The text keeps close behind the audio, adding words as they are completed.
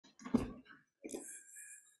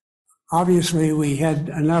obviously we had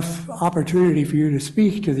enough opportunity for you to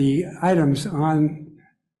speak to the items on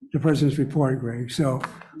the President's report, Greg. So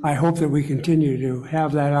I hope that we continue to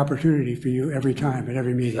have that opportunity for you every time at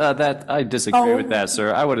every meeting. I disagree with that,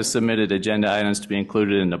 sir. I would have submitted agenda items to be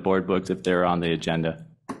included in the board books if they're on the agenda.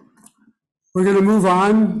 We're going to move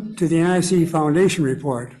on to the NIC Foundation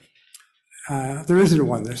report. There isn't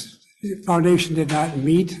one. This foundation did not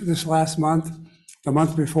meet this last month. The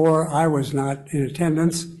month before, I was not in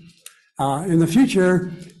attendance. In the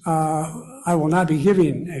future, I will not be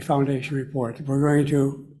giving a foundation report.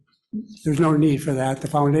 There's no need for that. The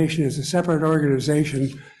foundation is a separate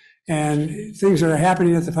organization, and things that are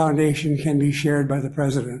happening at the foundation can be shared by the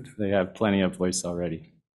president. They have plenty of voice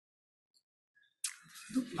already.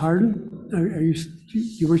 Pardon?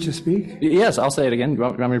 You wish to speak? Yes, I'll say it again. You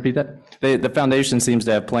want me to repeat that? The foundation seems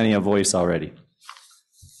to have plenty of voice already.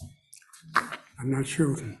 I'm not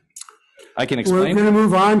sure. I can explain. We're going to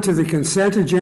move on to the consent agenda.